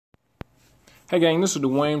Hey gang, this is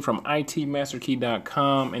Dwayne from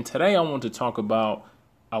ITMasterKey.com, and today I want to talk about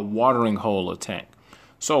a watering hole attack.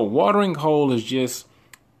 So watering hole is just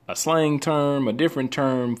a slang term, a different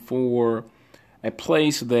term for a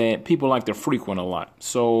place that people like to frequent a lot.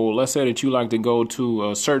 So let's say that you like to go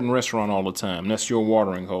to a certain restaurant all the time. That's your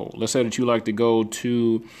watering hole. Let's say that you like to go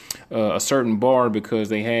to a certain bar because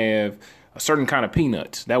they have a certain kind of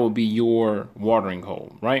peanuts. That would be your watering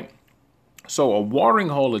hole, right? So a watering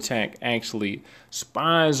hole attack actually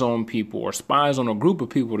spies on people or spies on a group of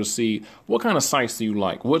people to see what kind of sites do you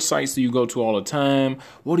like? What sites do you go to all the time?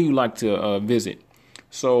 What do you like to visit?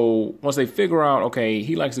 So once they figure out, okay,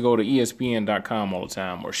 he likes to go to ESPN.com all the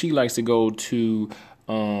time, or she likes to go to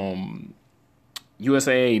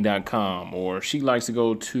USAA.com, or she likes to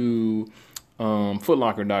go to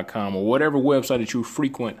Footlocker.com, or whatever website that you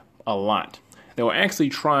frequent a lot, they'll actually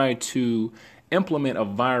try to implement a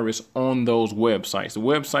virus on those websites. The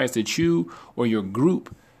websites that you or your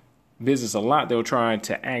group visits a lot, they'll try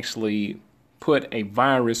to actually put a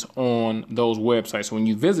virus on those websites. So when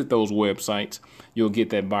you visit those websites, you'll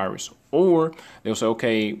get that virus. Or they'll say,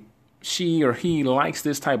 okay, she or he likes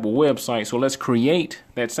this type of website, so let's create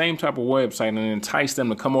that same type of website and entice them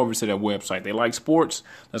to come over to that website. They like sports,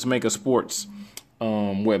 let's make a sports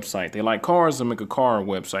website. They like cars, let's make a car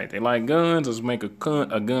website. They like guns, let's make a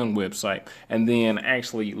gun website. And then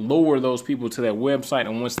actually lure those people to that website.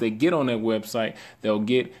 And once they get on that website, they'll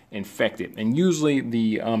get infected. And usually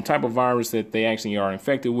the type of virus that they actually are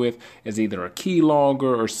infected with is either a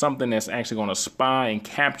keylogger or something that's actually going to spy and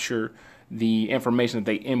capture the information that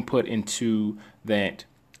they input into that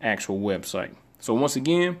actual website. So once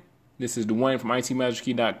again, this is Dwayne from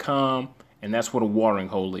ITMasterKey.com, and that's what a watering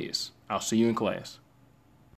hole is. I'll see you in class.